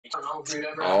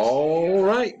All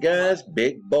right, guys,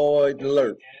 big boy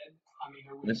alert.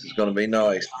 This is going to be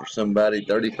nice for somebody.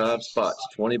 35 spots,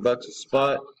 20 bucks a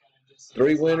spot.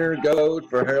 3 winner gold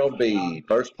for Harold B.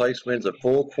 First place wins a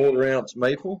full quarter-ounce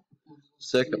maple.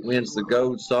 Second wins the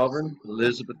gold sovereign,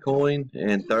 Elizabeth coin,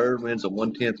 and third wins a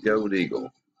 1/10 gold eagle.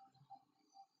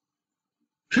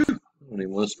 Whew, I don't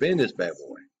even want to spin this bad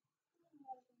boy.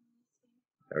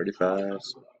 35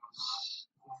 spots.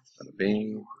 Bada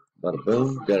bing, bada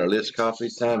boom. Got our list coffee.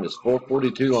 Time is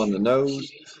 4:42 on the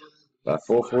nose. By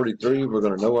 4:43, we're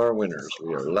going to know our winners.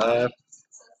 We are live.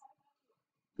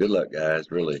 Good luck, guys.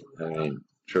 Really, I mean,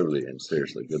 truly and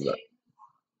seriously, good luck.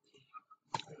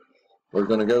 We're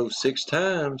going to go 6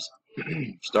 times,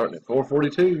 starting at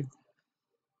 4:42.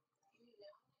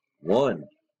 1,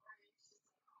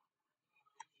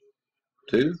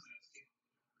 2,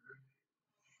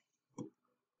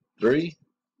 3,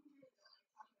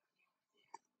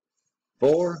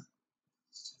 4,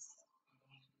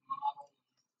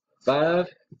 5.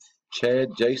 Chad,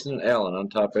 Jason, and Alan on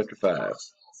top after 5.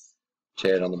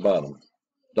 Chad on the bottom.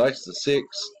 Dice is a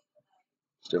 6.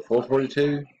 Still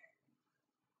 4:42.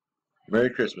 Merry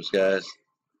Christmas, guys.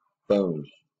 Boom.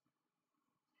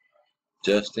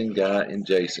 Justin, Guy, and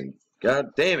Jason.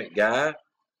 God damn it, Guy.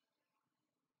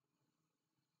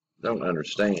 Don't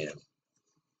understand.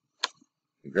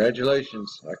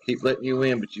 Congratulations. I keep letting you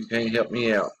win, but you can't help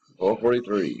me out.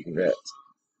 4:43. Congrats.